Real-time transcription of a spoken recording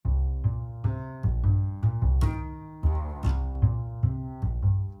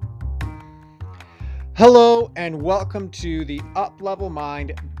Hello and welcome to the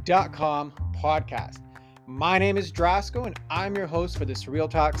UpLevelMind.com podcast. My name is Drasco and I'm your host for this Real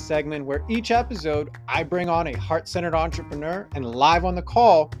Talk segment where each episode I bring on a heart-centered entrepreneur and live on the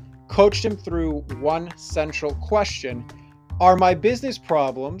call, coach them through one central question. Are my business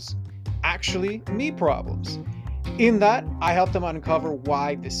problems actually me problems? In that, I help them uncover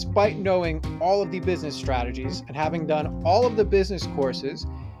why, despite knowing all of the business strategies and having done all of the business courses,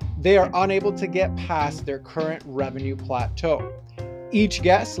 they are unable to get past their current revenue plateau. Each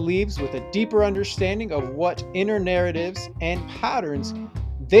guest leaves with a deeper understanding of what inner narratives and patterns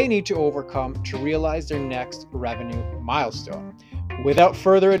they need to overcome to realize their next revenue milestone. Without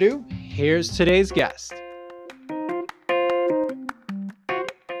further ado, here's today's guest.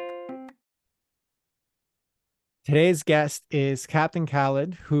 Today's guest is Captain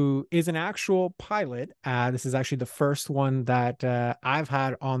Khaled, who is an actual pilot. This is actually the first one that I've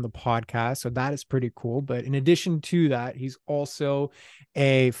had on the podcast, so that is pretty cool. But in addition to that, he's also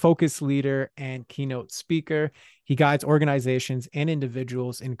a focus leader and keynote speaker. He guides organizations and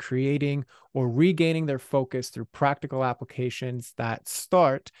individuals in creating or regaining their focus through practical applications that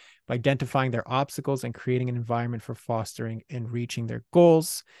start by identifying their obstacles and creating an environment for fostering and reaching their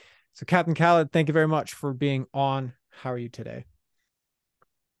goals. So Captain Khaled, thank you very much for being on. How are you today?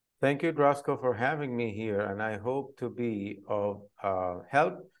 Thank you, Drasco, for having me here. And I hope to be of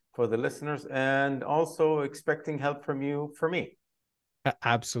help for the listeners and also expecting help from you for me.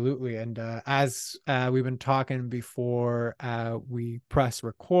 Absolutely. And as we've been talking before we press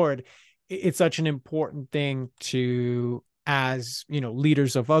record, it's such an important thing to, as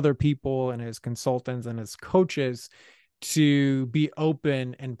leaders of other people and as consultants and as coaches, to be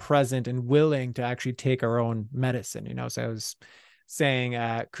open and present and willing to actually take our own medicine, So I was saying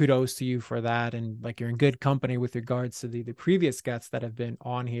kudos to you for that. And like you're in good company with regards to the previous guests that have been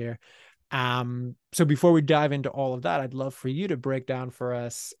on here. So before we dive into all of that, I'd love for you to break down for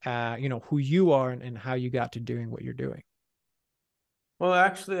us, who you are and how you got to doing what you're doing. Well,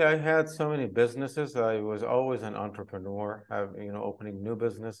 actually, I had so many businesses. I was always an entrepreneur, opening new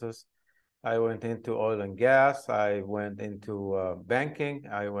businesses. I went into oil and gas. I went into banking.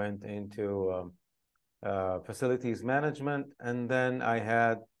 I went into facilities management. And then I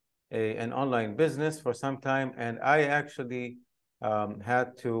had an online business for some time. And I actually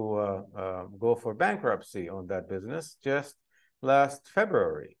had to go for bankruptcy on that business just last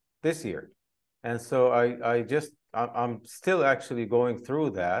February this year. And so I'm still actually going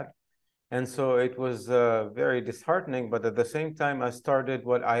through that. And so it was very disheartening, but at the same time, I started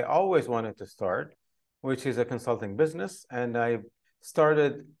what I always wanted to start, which is a consulting business. And I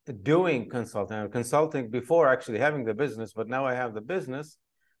started doing consulting before actually having the business, but now I have the business,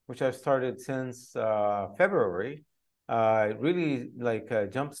 which I've started since February. Really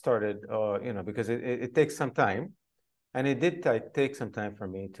jump started, because it takes some time. And it did take some time for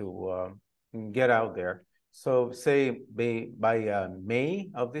me to get out there. So say by May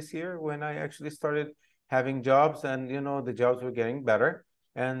of this year, when I actually started having jobs and, the jobs were getting better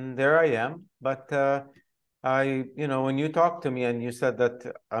and there I am. But when you talked to me and you said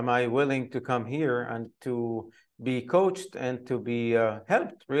that, am I willing to come here and to be coached and to be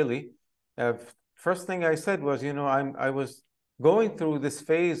helped really? First thing I said was, I was going through this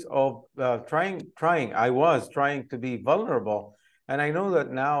phase of I was trying to be vulnerable. And I know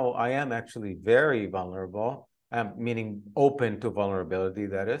that now I am actually very vulnerable, meaning open to vulnerability,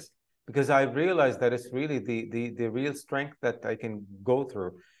 that is, because I've realized that it's really the real strength that I can go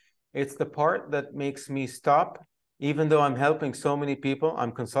through. It's the part that makes me stop, even though I'm helping so many people,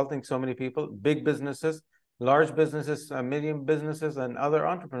 I'm consulting so many people, big businesses, large businesses, medium businesses, and other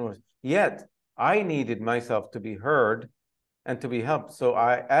entrepreneurs. Yet I needed myself to be heard and to be helped. So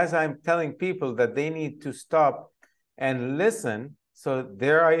as I'm telling people that they need to stop and listen, so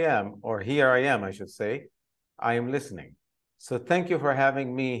there I am, or here I am, I should say, I am listening. So thank you for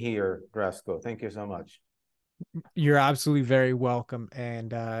having me here, Drasco. Thank you so much. You're absolutely very welcome.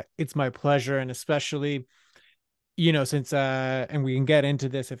 And it's my pleasure. And especially, since, and we can get into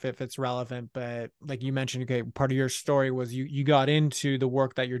this if it's relevant, but like you mentioned, okay, part of your story was you got into the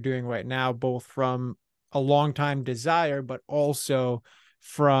work that you're doing right now, both from a long time desire, but also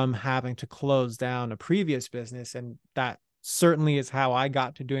from having to close down a previous business. And that certainly is how I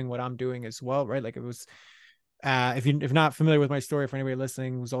got to doing what I'm doing as well, right? Like it was, if not familiar with my story, for anybody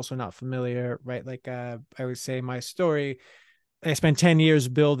listening who's also not familiar, right? Like I would say my story, I spent 10 years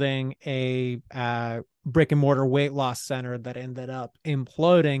building a brick and mortar weight loss center that ended up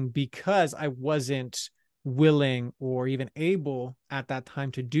imploding because I wasn't willing or even able at that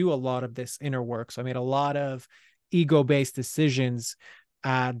time to do a lot of this inner work. So I made a lot of ego-based decisions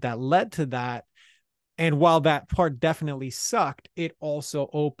that led to that. And while that part definitely sucked, it also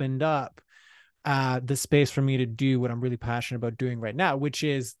opened up the space for me to do what I'm really passionate about doing right now, which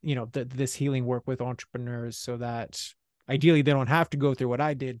is, this healing work with entrepreneurs so that ideally they don't have to go through what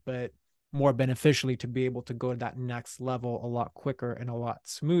I did, but more beneficially to be able to go to that next level a lot quicker and a lot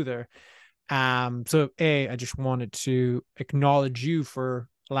smoother. So I just wanted to acknowledge you for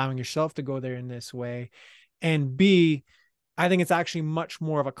allowing yourself to go there in this way. And B, I think it's actually much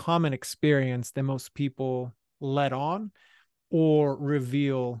more of a common experience than most people let on or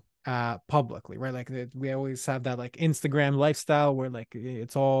reveal publicly, right? Like we always have that like Instagram lifestyle where like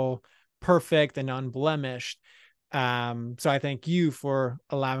it's all perfect and unblemished. So I thank you for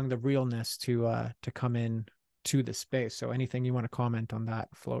allowing the realness to come in to the space. So anything you want to comment on that,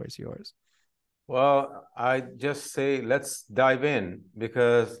 floor is yours. Well, I just say let's dive in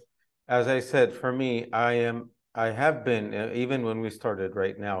because, as I said, for me, I have been, even when we started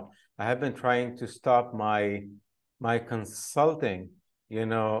right now, I have been trying to stop my consulting,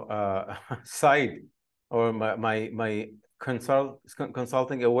 side, or my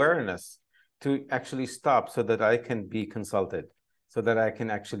consulting awareness to actually stop so that I can be consulted, so that I can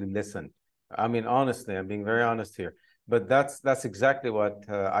actually listen. I mean, honestly, I'm being very honest here. But that's exactly what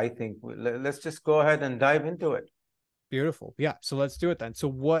I think. Let's just go ahead and dive into it. Beautiful. Yeah. So let's do it then. So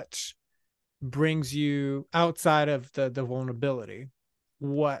what brings you outside of the vulnerability?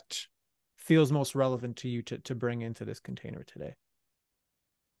 What feels most relevant to you to bring into this container today?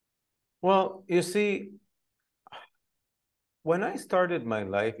 Well, you see, when I started my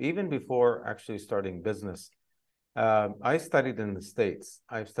life, even before actually starting business, I studied in the States.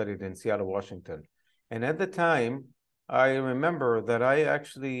 I studied in Seattle, Washington. And at the time, I remember that I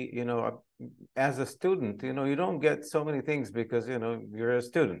actually, as a student, you don't get so many things because, you're a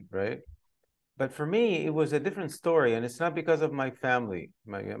student, right? But for me, it was a different story. And it's not because of my family.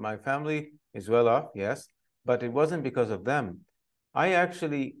 My family is well off, yes, but it wasn't because of them. I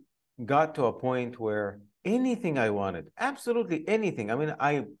actually got to a point where anything I wanted, absolutely anything. I mean,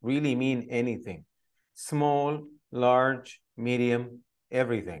 I really mean anything, small, large, medium,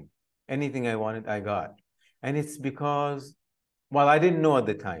 everything. Anything I wanted, I got. And it's because, well, I didn't know at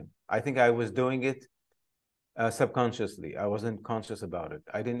the time. I think I was doing it subconsciously. I wasn't conscious about it.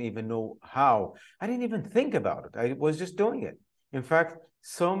 I didn't even know how. I didn't even think about it. I was just doing it. In fact,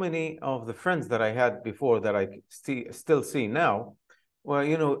 so many of the friends that I had before that I still see now,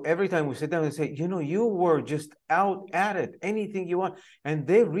 well, every time we sit down and say, you were just out at it, anything you want. And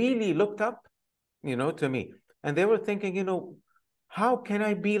they really looked up, to me. And they were thinking, how can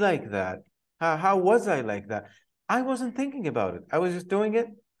I be like that? How was I like that? I wasn't thinking about it. I was just doing it.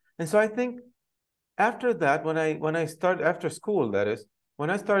 And so I think after that, when I started after school, that is,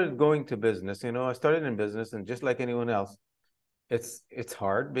 when I started going to business, I started in business, and just like anyone else, it's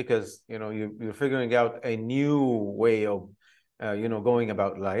hard because you're figuring out a new way of going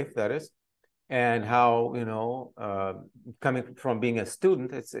about life, that is, and how coming from being a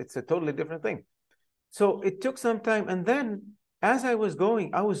student, it's a totally different thing. So it took some time, and then as I was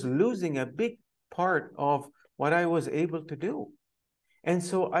going, I was losing a big part of what I was able to do. And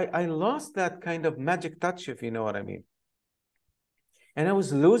so I lost that kind of magic touch, if you know what I mean. And I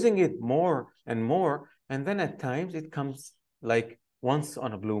was losing it more and more. And then at times it comes like once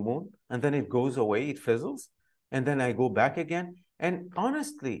on a blue moon, and then it goes away, it fizzles. And then I go back again. And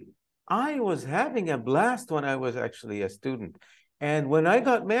honestly, I was having a blast when I was actually a student. And when I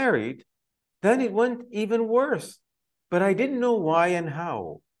got married, then it went even worse. But I didn't know why and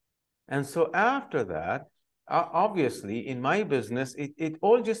how. And so after that, obviously in my business, it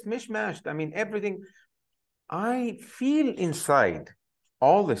all just mishmashed. I mean, everything I feel inside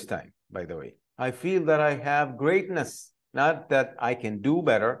all this time, by the way, I feel that I have greatness, not that I can do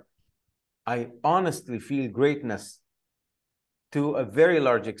better. I honestly feel greatness to a very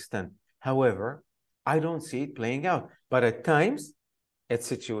large extent. However, I don't see it playing out. But at times, at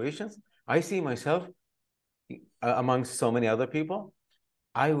situations, I see myself amongst so many other people.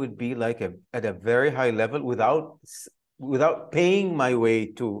 I would be like at a very high level without paying my way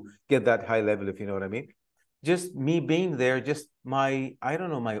to get that high level, if you know what I mean. Just me being there, just I don't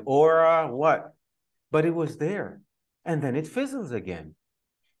know, my aura, what, but it was there. And then it fizzles again.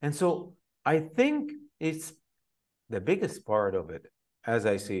 And so I think it's the biggest part of it, as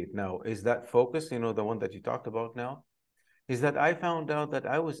I see it now, is that focus, the one that you talked about now, is that I found out that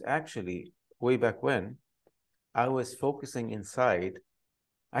I was actually, way back when, I was focusing inside.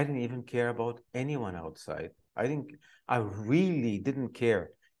 I didn't even care about anyone outside. I really didn't care.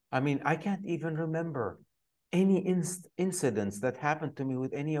 I mean, I can't even remember any incidents that happened to me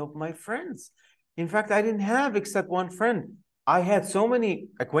with any of my friends. In fact, I didn't have except one friend. I had so many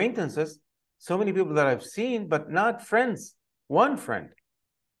acquaintances, so many people that I've seen, but not friends, one friend.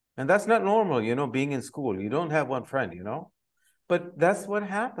 And that's not normal, you know, being in school. You don't have one friend, you know, but that's what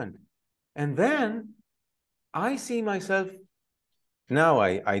happened. And then I see myself now,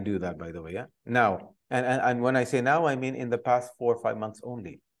 I do that, by the way. Yeah. Now, and when I say now, I mean in the past 4 or 5 months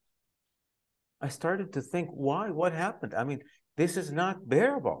only. I started to think, why? What happened? I mean, this is not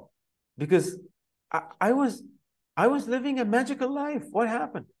bearable because I was living a magical life. What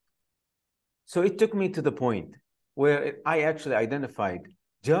happened? So it took me to the point where I actually identified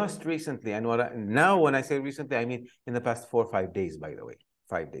just recently, and now when I say recently, I mean in the past 4 or 5 days, by the way,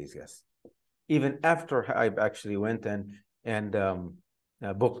 5 days, yes. Even after I actually went and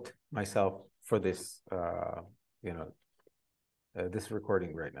booked myself for this, you know, this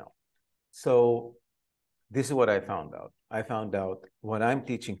recording right now. So this is what I found out. I found out what I'm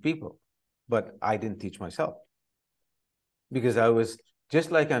teaching people, but I didn't teach myself because I was just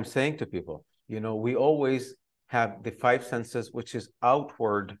like I'm saying to people, you know, we always have the five senses, which is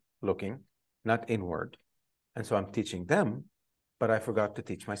outward looking, not inward. And so I'm teaching them, but I forgot to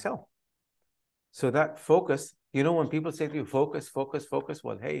teach myself. So that focus, you know, when people say to you, focus, focus, focus,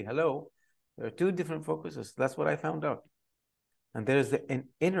 well, hey, hello, there are two different focuses. That's what I found out. And there's an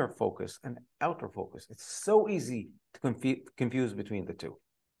inner focus and outer focus. It's so easy to confuse between the two.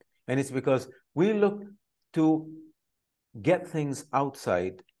 And it's because we look to get things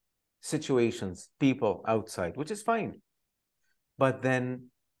outside, situations, people outside, which is fine. But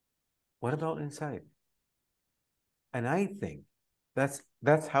then what about inside? And I think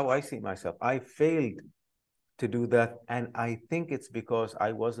that's how I see myself. I failed to do that. And I think it's because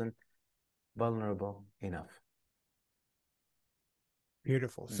I wasn't vulnerable enough.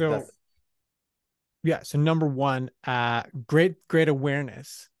 Beautiful. So yeah, so number one, great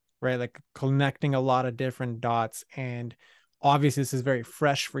awareness, right? Like connecting a lot of different dots. And obviously this is very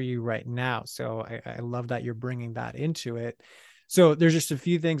fresh for you right now. So I love that you're bringing that into it. So there's just a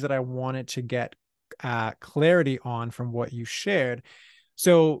few things that I wanted to get clarity on from what you shared.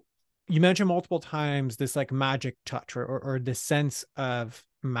 So you mentioned multiple times this like magic touch or this sense of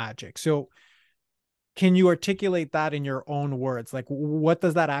magic. So can you articulate that in your own words? Like, what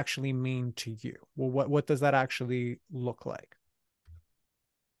does that actually mean to you? Well, what does that actually look like?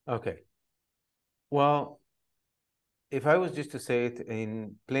 Okay. Well, if I was just to say it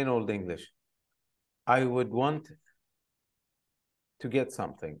in plain old English, I would want to get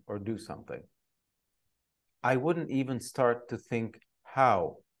something or do something. I wouldn't even start to think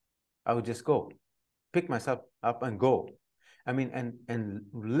how. I would just go, pick myself up and go. I mean, and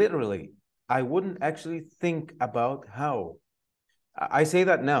literally, I wouldn't actually think about how. I say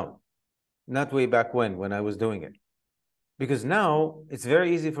that now, not way back when I was doing it. Because now it's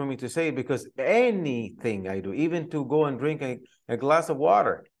very easy for me to say because anything I do, even to go and drink a glass of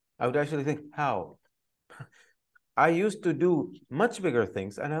water, I would actually think, how? I used to do much bigger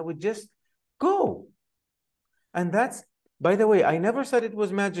things and I would just go. And that's, by the way, I never said it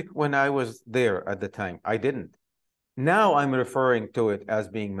was magic when I was there at the time. I didn't. Now I'm referring to it as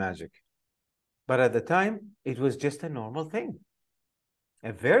being magic. But at the time, it was just a normal thing,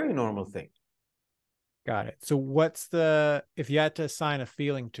 a very normal thing. Got it. So if you had to assign a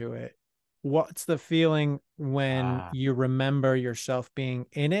feeling to it, what's the feeling when you remember yourself being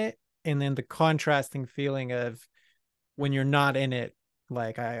in it? And then the contrasting feeling of when you're not in it,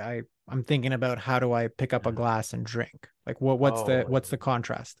 like I'm thinking about how do I pick up a glass and drink? Like what's the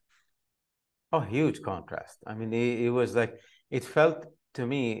contrast? Oh, huge contrast. I mean, it was like, it felt to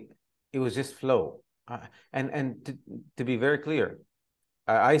me, it was just flow. And to be very clear,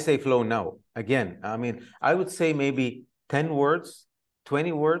 I say flow now. Again, I mean, I would say maybe 10 words,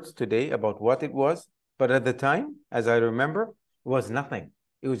 20 words today about what it was. But at the time, as I remember, it was nothing.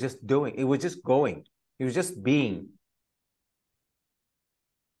 It was just doing, it was just going, it was just being.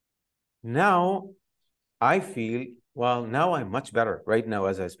 Now I feel, well, now I'm much better right now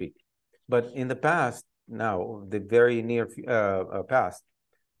as I speak. But in the past, now, the very near past,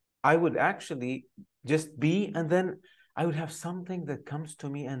 I would actually just be, and then I would have something that comes to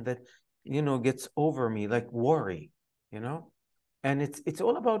me and that, you know, gets over me, like worry, you know? And it's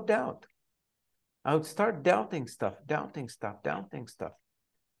all about doubt. I would start doubting stuff, doubting stuff, doubting stuff.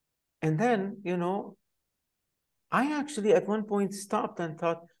 And then, you know, I actually at one point stopped and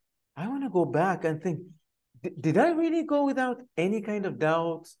thought, I want to go back and think, did I really go without any kind of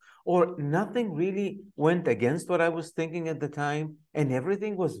doubts? Or nothing really went against what I was thinking at the time and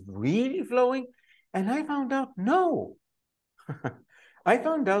everything was really flowing? And I found out, no. I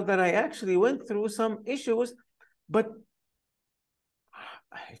found out that I actually went through some issues, but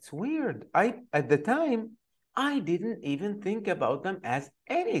it's weird. At the time, I didn't even think about them as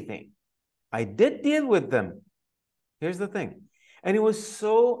anything. I did deal with them. Here's the thing. And it was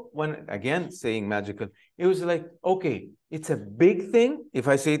so, when again saying magical, it was like, okay, it's a big thing. If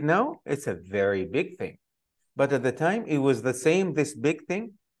I say it now, it's a very big thing. But at the time, it was the same, this big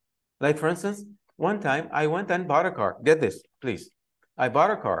thing. Like, for instance, one time I went and bought a car. Get this, please. I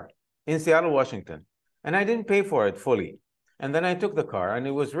bought a car in Seattle, Washington, and I didn't pay for it fully. And then I took the car, and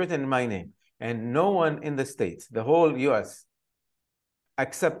it was written in my name. And no one in the States, the whole US,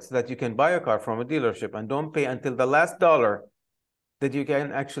 accepts that you can buy a car from a dealership and don't pay until the last dollar that you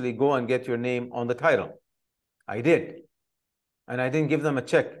can actually go and get your name on the title. I did. And I didn't give them a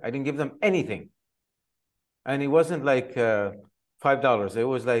check. I didn't give them anything. And it wasn't like $5. It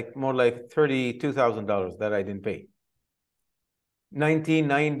was like more like $32,000 that I didn't pay.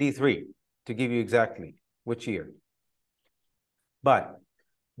 1993, to give you exactly which year. But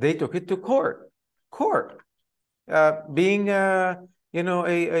they took it to court. Being a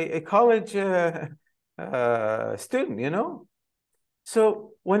college student.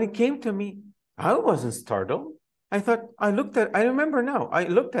 So when it came to me, I wasn't startled. I remember now, I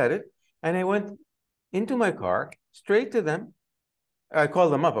looked at it and I went into my car, straight to them. I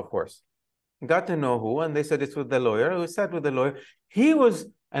called them up, of course, got to know who, and they said it's with the lawyer. I sat with the lawyer. He was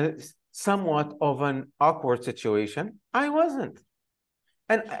somewhat of an awkward situation. I wasn't.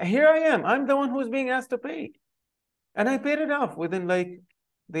 And here I am. I'm the one who's being asked to pay. And I paid it off within like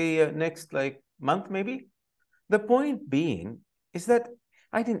the next like month, maybe. The point being is that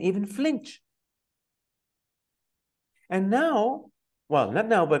I didn't even flinch. And now, well, not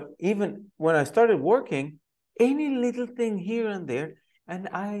now, but even when I started working, any little thing here and there, and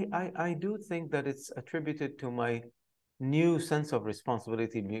I do think that it's attributed to my new sense of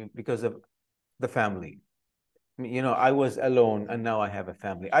responsibility because of the family. I was alone and now I have a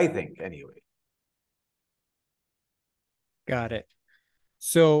family, I think, anyway. Got it.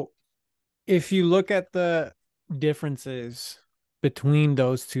 So if you look at the differences between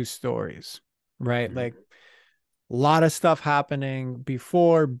those two stories, right? Mm-hmm. Like a lot of stuff happening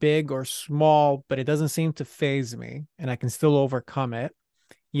before, big or small, but it doesn't seem to phase me and I can still overcome it.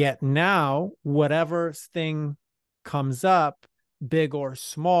 Yet now, whatever thing comes up, big or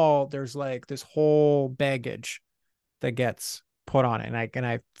small, there's like this whole baggage that gets put on it. And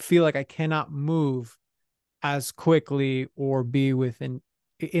I feel like I cannot move as quickly or be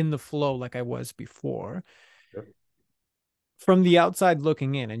in the flow like I was before. Yep. From the outside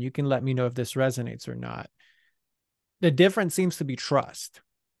looking in, and you can let me know if this resonates or not, the difference seems to be trust.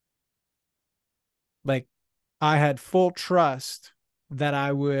 Like I had full trust that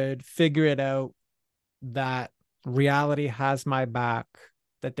I would figure it out, that reality has my back,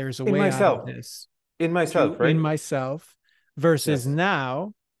 that there's a way out of this. In myself, right? In myself, versus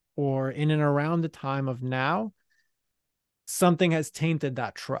now, or in and around the time of now, something has tainted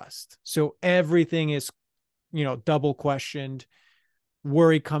that trust. So everything is, double questioned,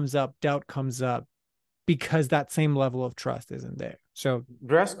 worry comes up, doubt comes up, because that same level of trust isn't there. So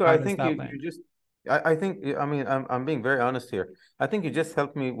Brasco, I think I think, I mean, I'm being very honest here. I think you just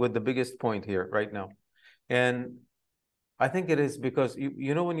helped me with the biggest point here right now. And I think it is because,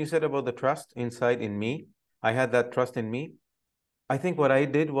 when you said about the trust inside in me, I had that trust in me. I think what I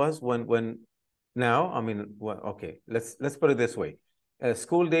did was now, I mean, okay, let's put it this way.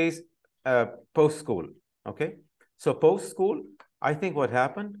 School days, post-school, okay? So post-school, I think what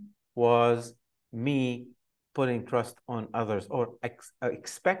happened was me putting trust on others, or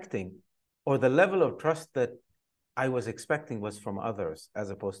expecting, or the level of trust that I was expecting was from others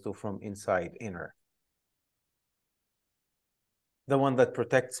as opposed to from inside, inner. The one that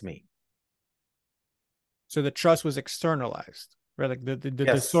protects me. So the trust was externalized, right? Like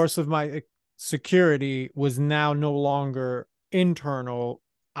the source of my security was now no longer internal.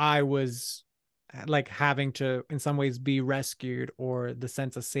 I was like having to, in some ways, be rescued, or the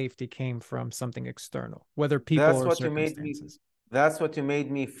sense of safety came from something external, whether people or circumstances. That's what you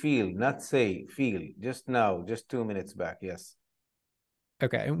made me feel, not say, feel, just now, just 2 minutes back. Yes.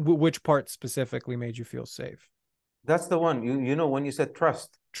 Okay. And which part specifically made you feel safe? That's the one. When you said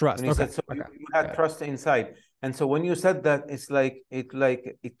trust. Trust. When you said, so you had trust inside. And so when you said that, it's like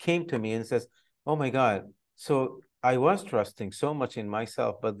it came to me and says, oh my God. So I was trusting so much in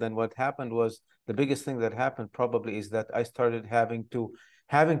myself, but then what happened was, the biggest thing that happened probably is that I started having to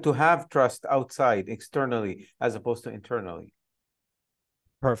have trust outside, externally, as opposed to internally.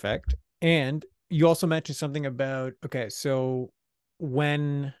 Perfect. And you also mentioned something about, okay, so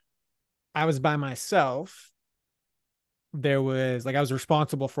when I was by myself, there was like, I was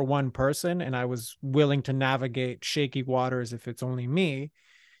responsible for one person and I was willing to navigate shaky waters if it's only me.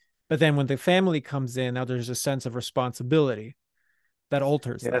 But then when the family comes in, now there's a sense of responsibility that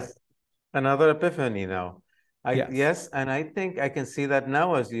alters that. Another epiphany now. Yes. Yes, and I think I can see that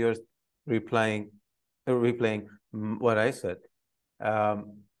now as you're replaying what I said.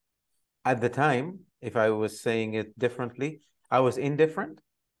 Um, at the time, if I was saying it differently, I was indifferent.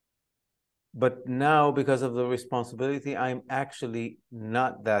 But now, because of the responsibility, I'm actually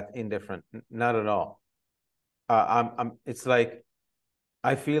not that indifferent, not at all. It's like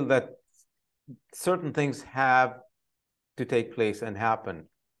I feel that certain things have to take place and happen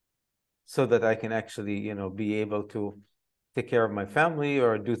so that I can actually, be able to take care of my family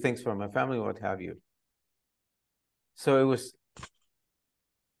or do things for my family, what have you. So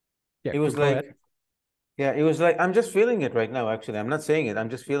Yeah, it was go ahead. like, yeah, it was like, I'm just feeling it right now, actually. I'm not saying it, I'm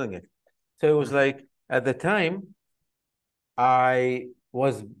just feeling it. So it was Mhm. like, at the time, I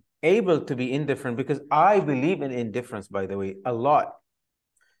was able to be indifferent because I believe in indifference, by the way, a lot.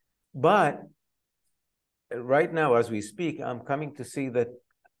 But right now, as we speak, I'm coming to see that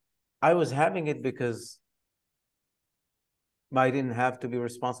I was having it because I didn't have to be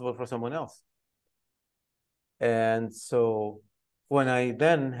responsible for someone else. And so when I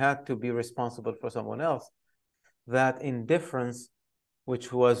then had to be responsible for someone else, that indifference, which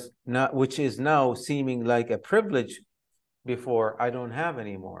is now seeming like a privilege before, I don't have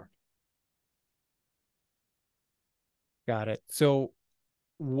anymore. Got it. So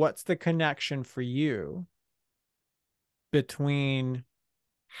what's the connection for you between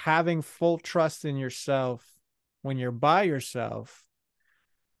having full trust in yourself when you're by yourself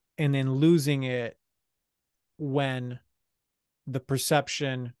and then losing it when the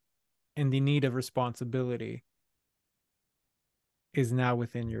perception and the need of responsibility is now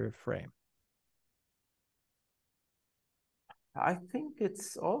within your frame? I think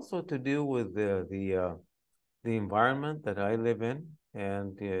it's also to do with the environment that I live in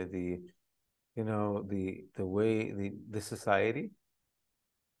and the way the society.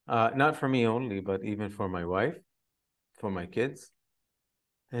 Not for me only, but even for my wife, for my kids.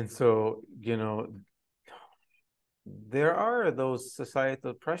 And so, there are those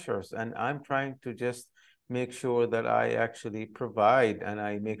societal pressures, and I'm trying to just make sure that I actually provide and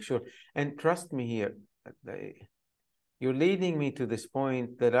I make sure. And trust me here, you're leading me to this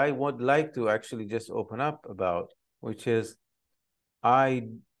point that I would like to actually just open up about, which is I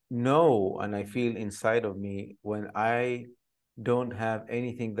know and I feel inside of me when I don't have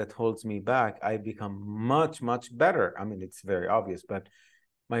anything that holds me back, I become much, much better. I mean, it's very obvious, but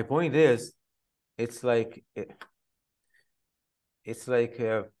my point is, it's like it's like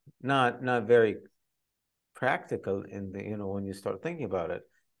not very practical in the when you start thinking about it.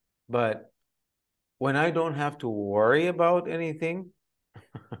 But when I don't have to worry about anything,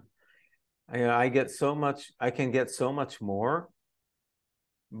 I can get so much more.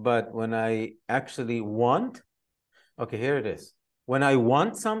 But when I actually want, okay, here it is. When I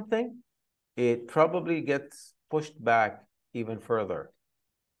want something, it probably gets pushed back even further.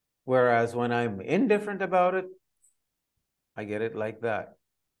 Whereas when I'm indifferent about it, I get it like that.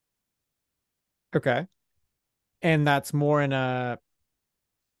 Okay. And that's more in a,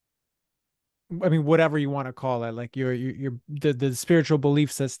 I mean, whatever you want to call it, like your the spiritual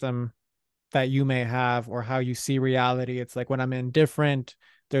belief system that you may have or how you see reality. It's like when I'm indifferent,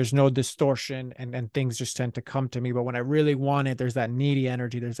 there's no distortion and things just tend to come to me. But when I really want it, there's that needy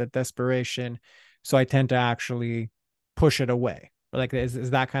energy, there's that desperation. So I tend to actually push it away. Like,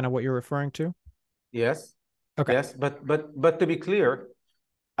 is that kind of what you're referring to? Yes, Okay. yes, but to be clear,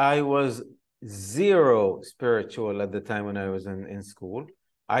 I was zero spiritual at the time when I was in school.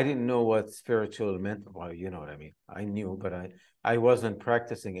 I didn't know what spiritual meant. Well, you know what I mean. I knew, but I wasn't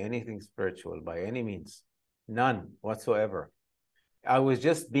practicing anything spiritual by any means. None whatsoever. I was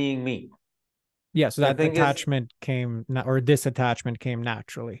just being me. Yeah. So The that thing is, attachment came, or this attachment came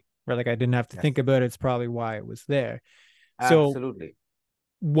naturally, right? Like I didn't have to think yes, about it. It's probably why it was there. So absolutely.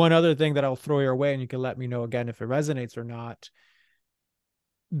 one other thing that I'll throw your way, and you can let me know again if it resonates or not,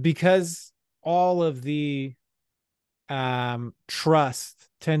 because all of the trust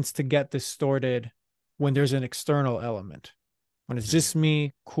tends to get distorted when there's an external element. When it's Mhm. just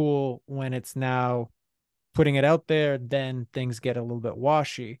me, cool. When it's now putting it out there, then things get a little bit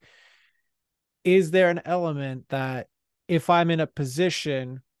washy. Is there an element that if I'm in a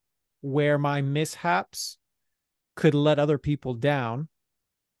position where my mishaps could let other people down,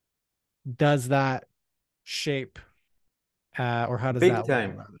 does that shape or how does Big that look?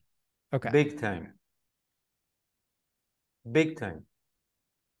 time, Okay. big time, big time.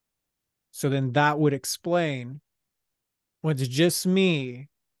 So then that would explain when it's just me.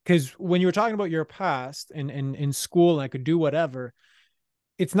 Because when you were talking about your past and in school, and I could do whatever,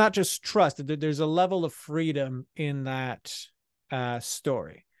 it's not just trust. There's a level of freedom in that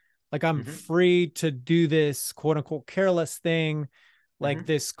story. Like I'm Mm-hmm. free to do this quote unquote careless thing. Like Mm-hmm.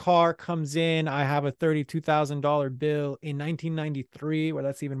 this car comes in, I have a $32,000 bill in 1993, where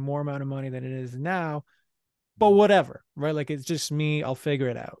that's even more amount of money than it is now. But whatever, right? Like it's just me, I'll figure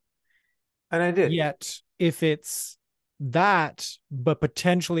it out. And I did. Yet, if it's that, but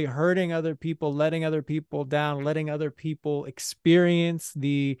potentially hurting other people, letting other people down, letting other people experience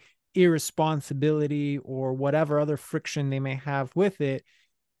the irresponsibility or whatever other friction they may have with it,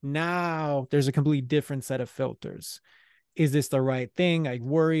 now there's a completely different set of filters. Is this the right thing? I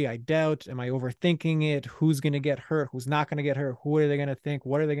worry, I doubt. Am I overthinking it? Who's going to get hurt? Who's not going to get hurt? Who are they going to think?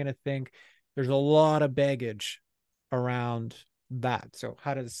 What are they going to think? There's a lot of baggage around that. So,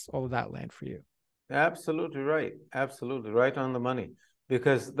 how does all of that land for you? Absolutely right. Absolutely right on the money.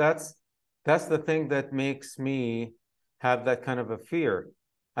 Because that's the thing that makes me have that kind of a fear.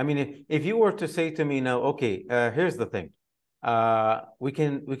 I mean, if you were to say to me now, okay, here's the thing. We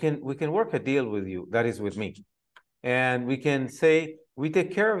can work a deal with you, that is with me. And we can say we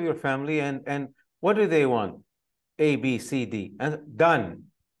take care of your family and what do they want? A, B, C, D, and done,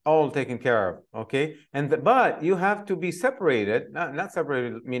 all taken care of. Okay, but you have to be separated, not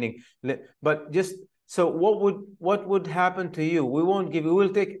separated meaning, but just so what would happen to you? We won't give you.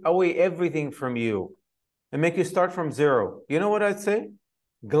 We'll take away everything from you and make you start from zero. You know what I'd say?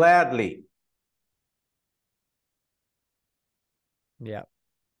 Gladly. Yeah.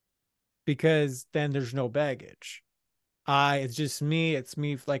 Because then there's no baggage. It's just me. It's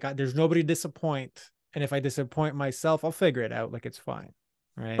me. Like, there's nobody to disappoint. And if I disappoint myself, I'll figure it out. Like, it's fine.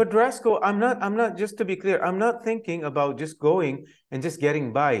 Right. But Rasco, I'm not, just to be clear, I'm not thinking about just going and just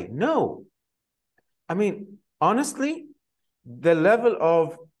getting by. No. I mean, honestly, the level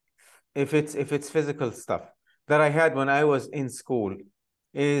of, if it's physical stuff that I had when I was in school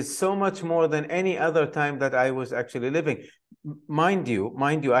is so much more than any other time that I was actually living. Mind you,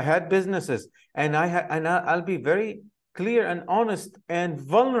 I had businesses, and I'll be very clear and honest and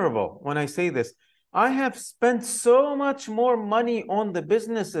vulnerable when I say this. I have spent so much more money on the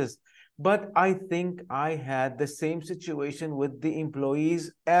businesses, but I think I had the same situation with the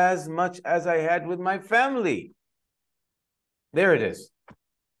employees as much as I had with my family. There it is.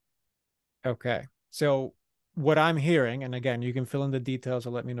 Okay. So, what I'm hearing, and again, you can fill in the details or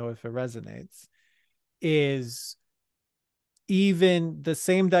let me know if it resonates, is even the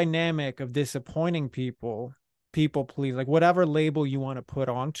same dynamic of disappointing people, people please, like whatever label you want to put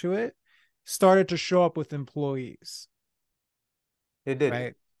onto it, started to show up with employees, It did.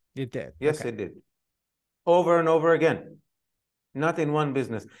 right? It did. Yes, Okay. it did. Over and over again, not in one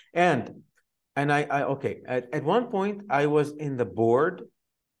business. And I okay, at one point I was in the board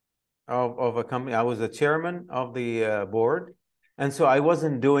of a company. I was the chairman of the board. And so I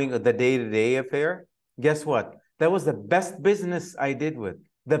wasn't doing the day-to-day affair. Guess what? That was the best business I did with,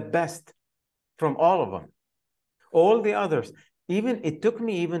 the best from all of them. All the others, even it took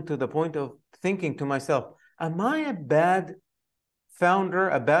me even to the point of thinking to myself, am I a bad founder,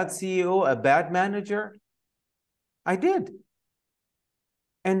 a bad CEO, a bad manager? I did.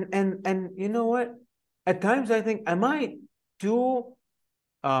 And you know what? At times I think, am I too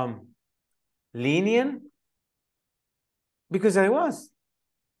um, lenient? Because I was.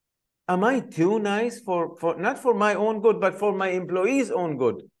 Am I too nice for not for my own good, but for my employees' own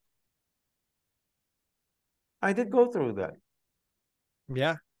good? I did go through that.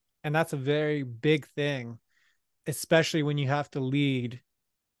 Yeah. And that's a very big thing, especially when you have to lead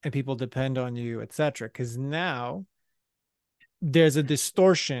and people depend on you, etc. Because now there's a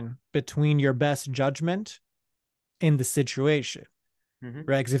distortion between your best judgment in the situation, Mm-hmm.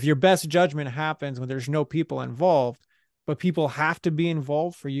 right? Because if your best judgment happens when there's no people involved, but people have to be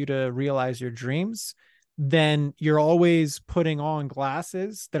involved for you to realize your dreams, then you're always putting on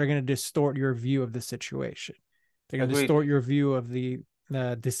glasses that are going to distort your view of the situation. They're going to Agreed. distort your view of the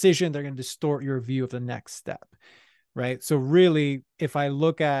decision. They're going to distort your view of the next step, right? So, really, if I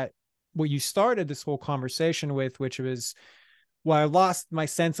look at what you started this whole conversation with, which was, well, I lost my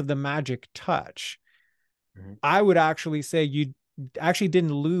sense of the magic touch. Mm-hmm. I would actually say you actually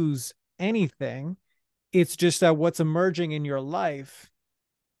didn't lose anything. It's just that what's emerging in your life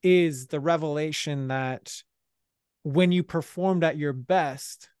is the revelation that when you performed at your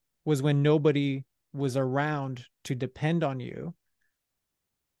best was when nobody was around to depend on you.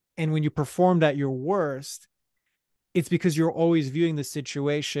 And when you performed at your worst, it's because you're always viewing the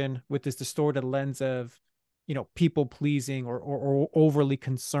situation with this distorted lens of, people pleasing or overly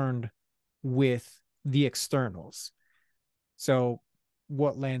concerned with the externals. So,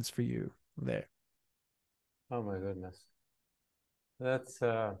 what lands for you there? Oh my goodness. That's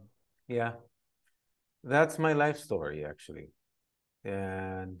yeah. That's my life story actually.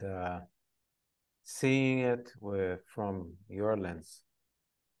 And seeing it from your lens,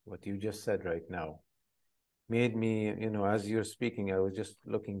 what you just said right now, made me, as you're speaking, I was just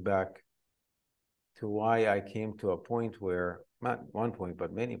looking back to why I came to a point where, not one point,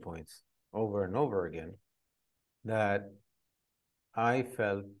 but many points over and over again, that I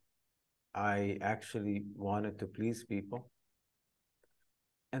felt I actually wanted to please people.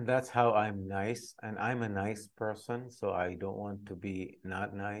 And that's how I'm nice. And I'm a nice person, so I don't want to be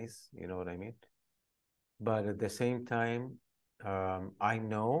not nice. You know what I mean? But at the same time, I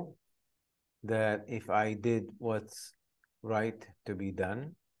know that if I did what's right to be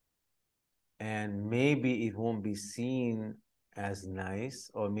done, and maybe it won't be seen as nice,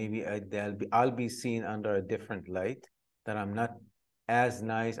 or maybe I'll be seen under a different light, that I'm not as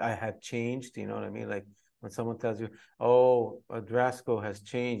nice. I have changed, you know what I mean? Like when someone tells you, oh, Drasko has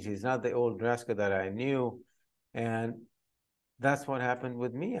changed, he's not the old Drasko that I knew. And that's what happened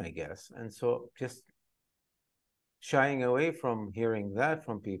with me, I guess. And so just shying away from hearing that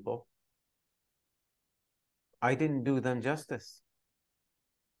from people, I didn't do them justice.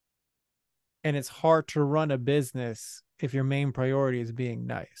 And it's hard to run a business if your main priority is being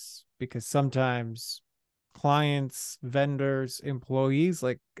nice, because sometimes clients, vendors, employees,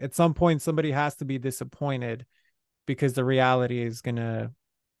 like at some point somebody has to be disappointed because the reality is going to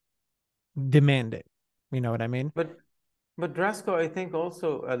demand it. You know what I mean? But Drasko, I think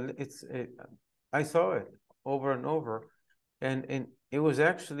also I saw it over and over, and it was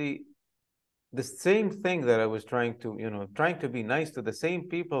actually the same thing that I was trying to be nice to the same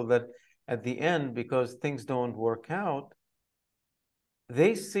people that at the end, because things don't work out,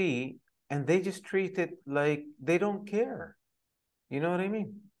 they see and they just treat it like they don't care. You know what I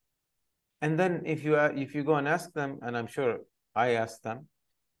mean? And then if you go and ask them, and I'm sure I asked them,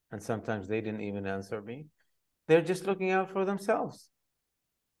 and sometimes they didn't even answer me, they're just looking out for themselves.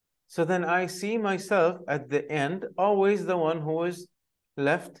 So then I see myself at the end, always the one who is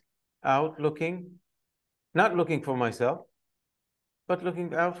left out looking, not looking for myself, but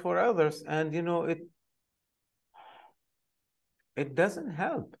looking out for others. And it doesn't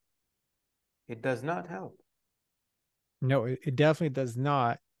help. It does not help. No, it definitely does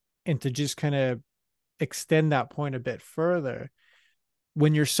not. And to just kind of extend that point a bit further,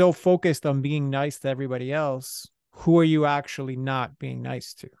 when you're so focused on being nice to everybody else, who are you actually not being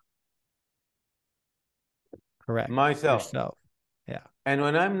nice to? Correct. Myself. Yourself. Yeah. And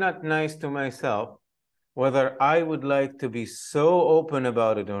when I'm not nice to myself, whether I would like to be so open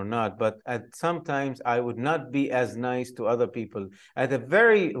about it or not, but at sometimes I would not be as nice to other people at a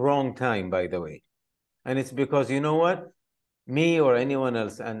very wrong time, by the way. And it's because, you know what? Me or anyone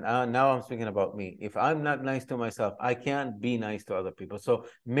else, and now I'm speaking about me. If I'm not nice to myself, I can't be nice to other people. So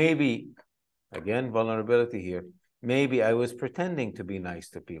maybe, again, vulnerability here. Maybe I was pretending to be nice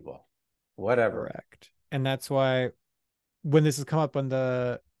to people, whatever. Correct. And that's why when this has come up on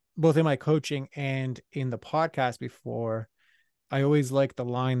the both in my coaching and in the podcast before, I always like the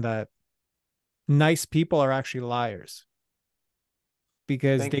line that nice people are actually liars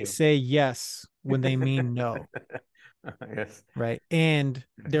because Thank they you. say yes when they mean no. Yes. Right. And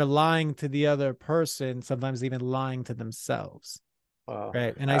they're lying to the other person, sometimes even lying to themselves. Wow.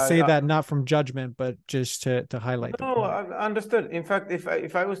 Right. And I say that not from judgment, but just to highlight the No, point. I understood. In fact,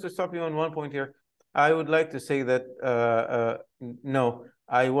 if I was to stop you on one point here, I would like to say that no,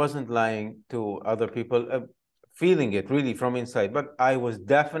 I wasn't lying to other people, feeling it really from inside, but I was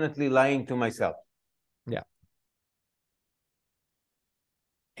definitely lying to myself. Yeah.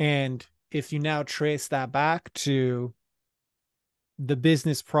 And if you now trace that back to the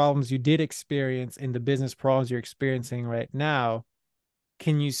business problems you did experience and the business problems you're experiencing right now,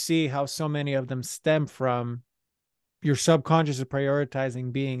 can you see how so many of them stem from your subconscious is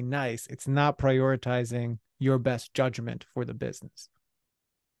prioritizing being nice? It's not prioritizing your best judgment for the business.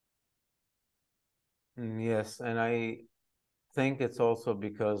 Yes, and I think it's also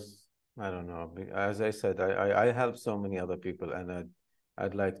because I don't know. As I said, I help so many other people, and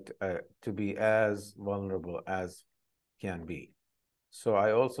I'd like to be as vulnerable as can be. So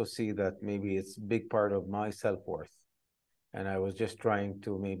I also see that maybe it's a big part of my self-worth. And I was just trying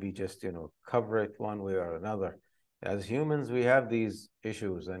to maybe just, cover it one way or another. As humans, we have these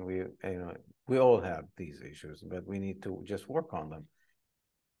issues, and we all have these issues, but we need to just work on them.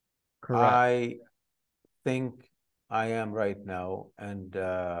 Correct. I think I am right now, and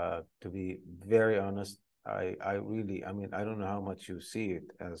to be very honest, I really, I mean, I don't know how much you see it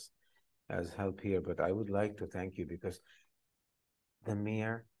as help here, but I would like to thank you, because the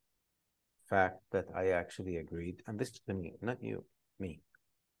mere fact that I actually agreed, and this is to me, not you, me,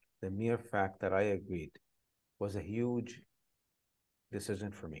 the mere fact that I agreed was a huge this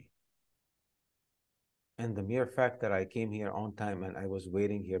isn't for me. And the mere fact that I came here on time and I was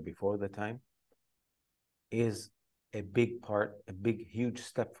waiting here before the time is a big part, a big, huge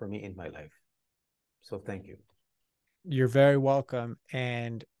step for me in my life. So thank you. You're very welcome.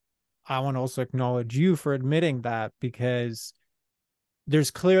 And I want to also acknowledge you for admitting that, because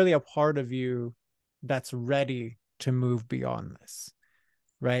there's clearly a part of you that's ready to move beyond this,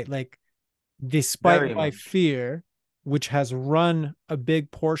 right? Like, despite Very my much. fear, which has run a big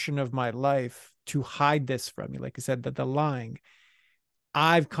portion of my life to hide this from me, like I said, that the lying,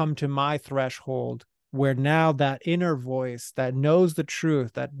 I've come to my threshold where now that inner voice that knows the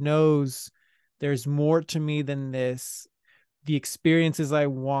truth, that knows there's more to me than this, the experiences I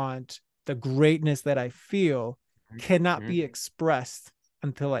want, the greatness that I feel cannot Mhm. be expressed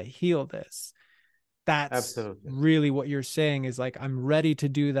until I heal this. That's Absolutely. really what you're saying, is like, I'm ready to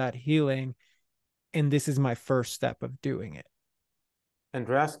do that healing. And this is my first step of doing it. And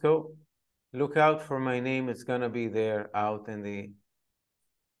Rasco, look out for my name. It's going to be there out in the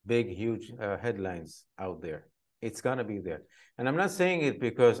big, huge headlines out there. It's going to be there. And I'm not saying it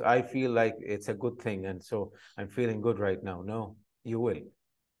because I feel like it's a good thing. And so I'm feeling good right now. No, you will.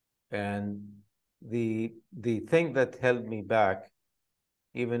 And the thing that held me back,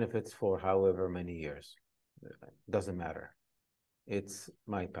 even if it's for however many years, doesn't matter. It's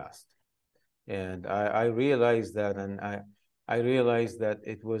my past. And I realized that, and I realized that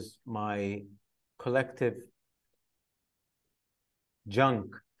it was my collective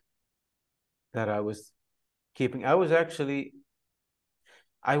junk that I was keeping. I was actually,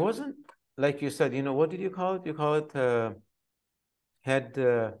 I wasn't, like you said, what did you call it? You call it head,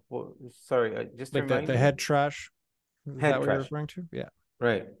 sorry, just Like remind the me. head trash. Is that Head what you're trash. referring to? Yeah.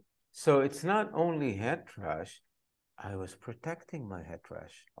 Right. So it's not only head trash, I was protecting my head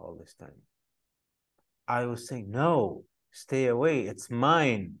trash all this time. I was saying, no, stay away. It's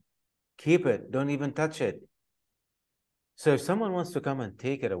mine. Keep it. Don't even touch it. So if someone wants to come and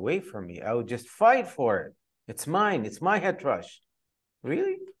take it away from me, I would just fight for it. It's mine. It's my head trash.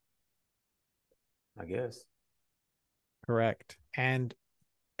 Really? I guess. Correct. And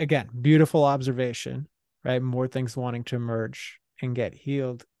again, beautiful observation, right? More things wanting to emerge and get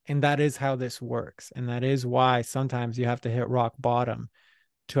healed. And that is how this works. And that is why sometimes you have to hit rock bottom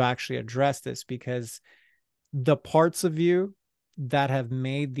to actually address this, because the parts of you that have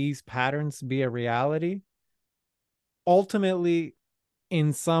made these patterns be a reality, ultimately,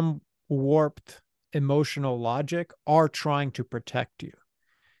 in some warped emotional logic, are trying to protect you.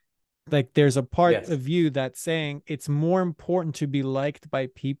 Like, there's a part Yes. of you that's saying it's more important to be liked by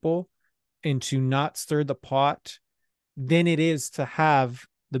people and to not stir the pot than it is to have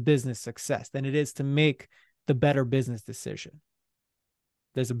the business success, than it is to make the better business decision.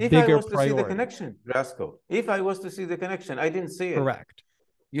 There's a If I bigger was to see the priority. connection, Rasco, if I was to see the connection, I didn't see it. Correct.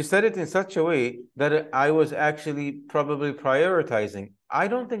 You said it in such a way that I was actually probably prioritizing. I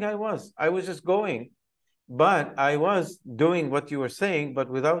don't think I was. I was just going, but I was doing what you were saying, but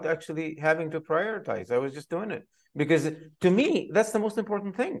without actually having to prioritize. I was just doing it because to me, that's the most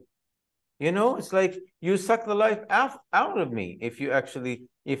important thing. It's like you suck the life out of me if you actually,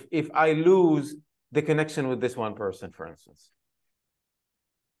 if I lose the connection with this one person, for instance.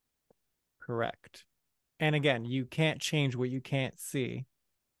 Correct. And again, you can't change what you can't see.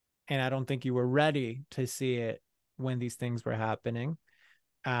 And I don't think you were ready to see it when these things were happening.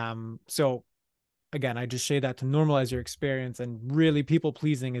 So again, I just say that to normalize your experience. And really, people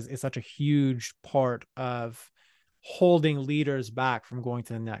pleasing is such a huge part of holding leaders back from going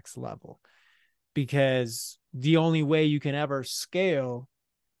to the next level, because the only way you can ever scale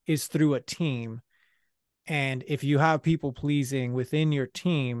is through a team. And if you have people pleasing within your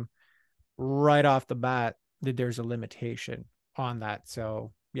team, right off the bat, that there's a limitation on that.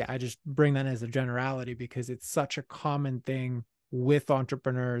 So yeah, I just bring that as a generality because it's such a common thing with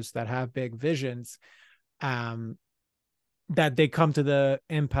entrepreneurs that have big visions, um, that they come to the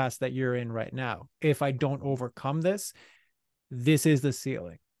impasse that you're in right now. If I don't overcome this, this is the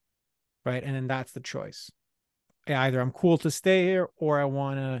ceiling, right? And then that's the choice. Either I'm cool to stay here, or I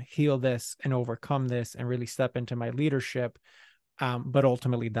want to heal this and overcome this and really step into my leadership. But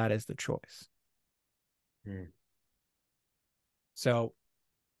ultimately, that is the choice. Hmm. So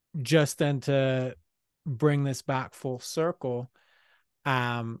just then, to bring this back full circle,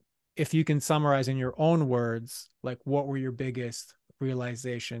 if you can summarize in your own words, like, what were your biggest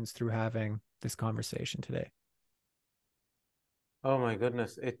realizations through having this conversation today? Oh my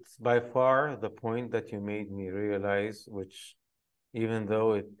goodness. It's by far the point that you made me realize, which even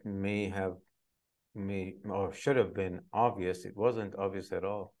though it may or should have been obvious, it wasn't obvious at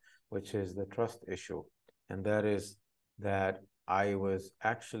all, which is the trust issue. And that is that I was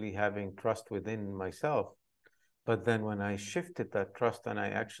actually having trust within myself. But then when I shifted that trust and I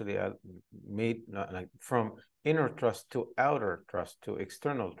actually made like from inner trust to outer trust to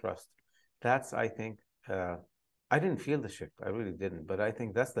external trust, that's, I think, I didn't feel the shift. I really didn't. But I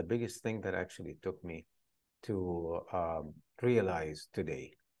think that's the biggest thing that actually took me to realize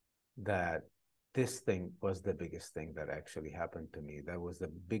today that this thing was the biggest thing that actually happened to me. That was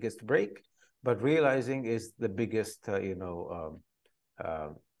the biggest break. But realizing is the biggest, uh,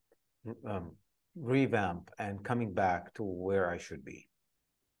 um, revamp and coming back to where I should be.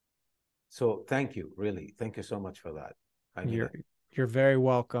 So thank you, really. Thank you so much for that. I mean You're it. you're very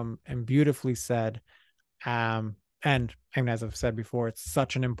welcome and beautifully said. And as I've said before, it's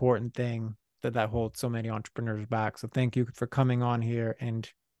such an important thing that holds so many entrepreneurs back. So thank you for coming on here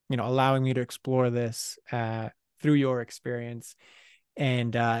and allowing me to explore this through your experience.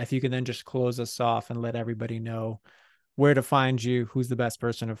 And if you can then just close us off and let everybody know where to find you, who's the best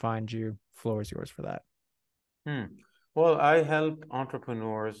person to find you, floor is yours for that. Hmm. Well, I help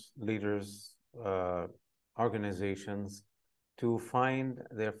entrepreneurs, leaders, organizations to find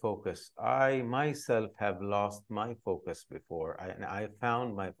their focus. I myself have lost my focus before, and I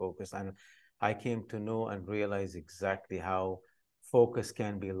found my focus, and I came to know and realize exactly how focus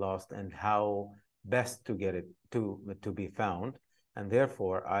can be lost and how best to get it to be found. And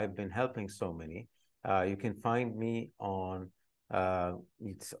therefore, I've been helping so many. You can find me on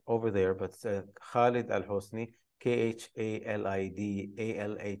it's over there, but Khalid Al Hosni,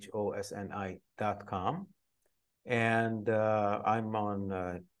 KhalidAlhosni.com. And I'm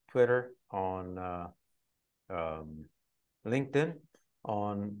on Twitter, on LinkedIn,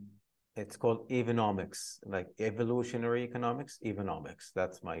 on it's called Evonomics, like evolutionary economics, Evonomics.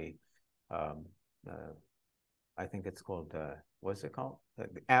 That's my, um, uh, I think it's called, what's it called?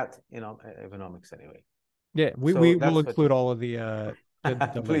 At, Evonomics anyway. Yeah, we So will that's what include you, all of the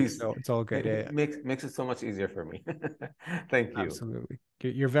links, please, so it's all good. Yeah, makes it so much easier for me. Thank you. absolutely.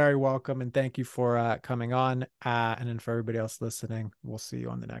 You're very welcome, and thank you for coming on. And then for everybody else listening, we'll see you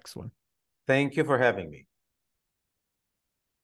on the next one. Thank you for having me.